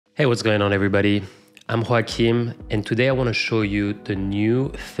Hey, what's going on, everybody? I'm Joaquim, and today I want to show you the new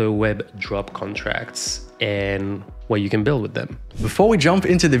thirdweb drop contracts and what you can build with them. Before we jump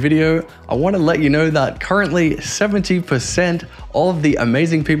into the video, I want to let you know that currently 70% of the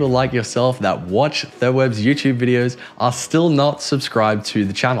amazing people like yourself that watch thirdweb's YouTube videos are still not subscribed to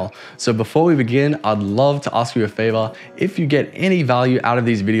the channel. So before we begin, I'd love to ask you a favor. If you get any value out of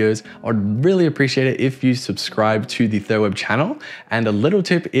these videos, I'd really appreciate it if you subscribe to the thirdweb channel. And a little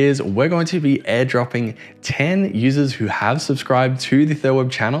tip is we're going to be airdropping 10 users who have subscribed to the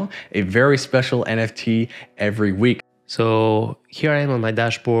thirdweb channel a very special NFT every week. So here I am on my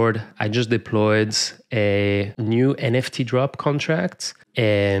dashboard. I just deployed a new NFT drop contract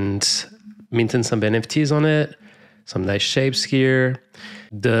and minted some NFTs on it, some nice shapes here.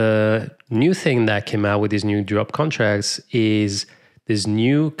 The new thing that came out with these new drop contracts is this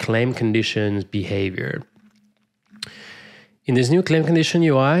new claim conditions behavior. In this new claim condition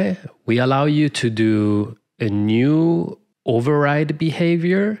UI, we allow you to do a new override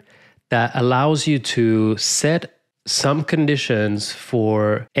behavior that allows you to set some conditions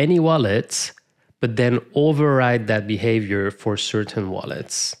for any wallets, but then override that behavior for certain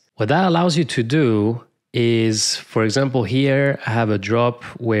wallets. What that allows you to do is, for example, here I have a drop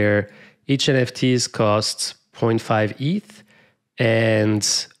where each NFT costs 0.5 ETH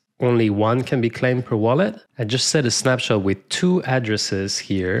and only one can be claimed per wallet. I just set a snapshot with 2 addresses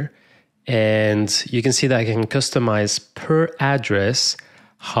here, and you can see that I can customize per address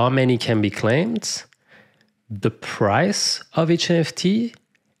how many can be claimed, the price of each NFT,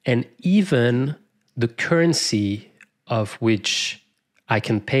 and even the currency of which I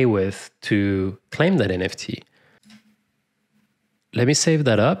can pay with to claim that NFT. Let me save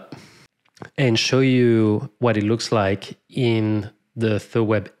that up and show you what it looks like in the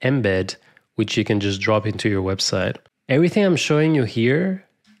thirdweb embed, which you can just drop into your website. Everything I'm showing you here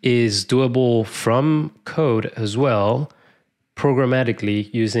is doable from code as well, programmatically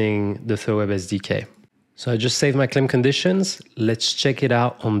using the thirdweb SDK. So I just saved my claim conditions. Let's check it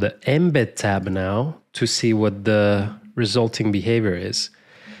out on the embed tab now to see what the resulting behavior is.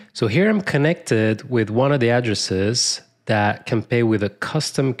 So here I'm connected with one of the addresses that can pay with a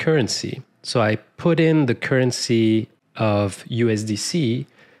custom currency. So I put in the currency of USDC.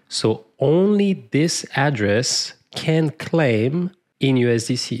 So only this address can claim in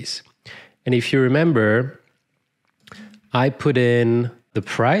USDCs. And if you remember, I put in the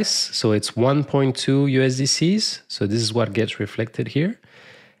price, so it's 1.2 USDCs. So this is what gets reflected here.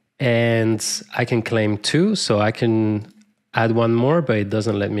 And I can claim 2, so I can add one more, but it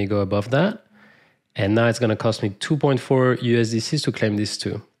doesn't let me go above that. And now it's gonna cost me 2.4 USDCs to claim these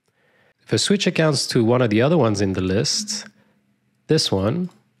 2. If I switch accounts to one of the other ones in the list, this one,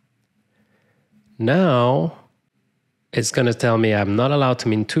 now it's gonna tell me I'm not allowed to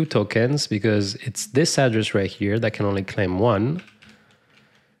mint 2 tokens because it's this address right here that can only claim 1.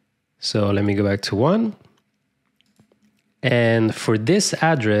 So let me go back to 1. And for this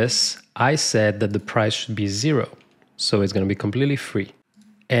address, I said that the price should be 0. So it's going to be completely free.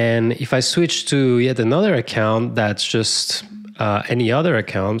 And if I switch to yet another account that's just any other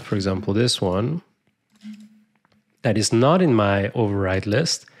account, for example, this one, that is not in my override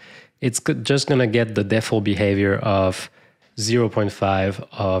list, it's just going to get the default behavior of 0.5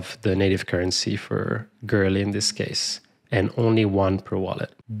 of the native currency for girl in this case, and only 1 per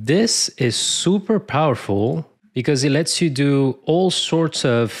wallet. This is super powerful because it lets you do all sorts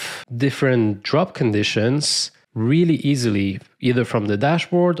of different drop conditions really easily, either from the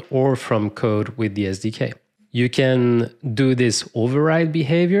dashboard or from code with the SDK. You can do this override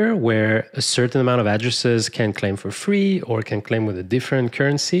behavior where a certain amount of addresses can claim for free or can claim with a different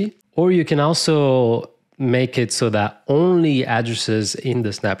currency. Or you can also make it so that only addresses in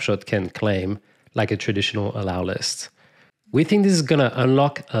the snapshot can claim, like a traditional allow list. We think this is going to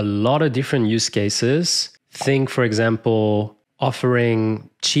unlock a lot of different use cases. Think, for example, offering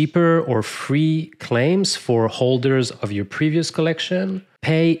cheaper or free claims for holders of your previous collection.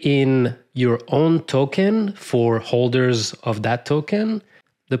 Pay in your own token for holders of that token.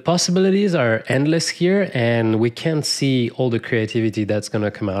 The possibilities are endless here, and we can't see all the creativity that's going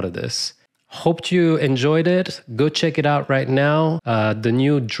to come out of this. Hope you enjoyed it. Go check it out right now. The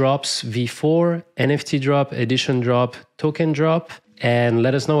new drops V4, NFT drop, edition drop, token drop, and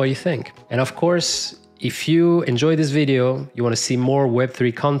let us know what you think. And of course, if you enjoyed this video, you want to see more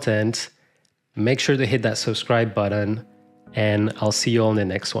Web3 content, make sure to hit that subscribe button, and I'll see you all in the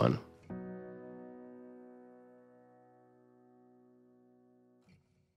next one.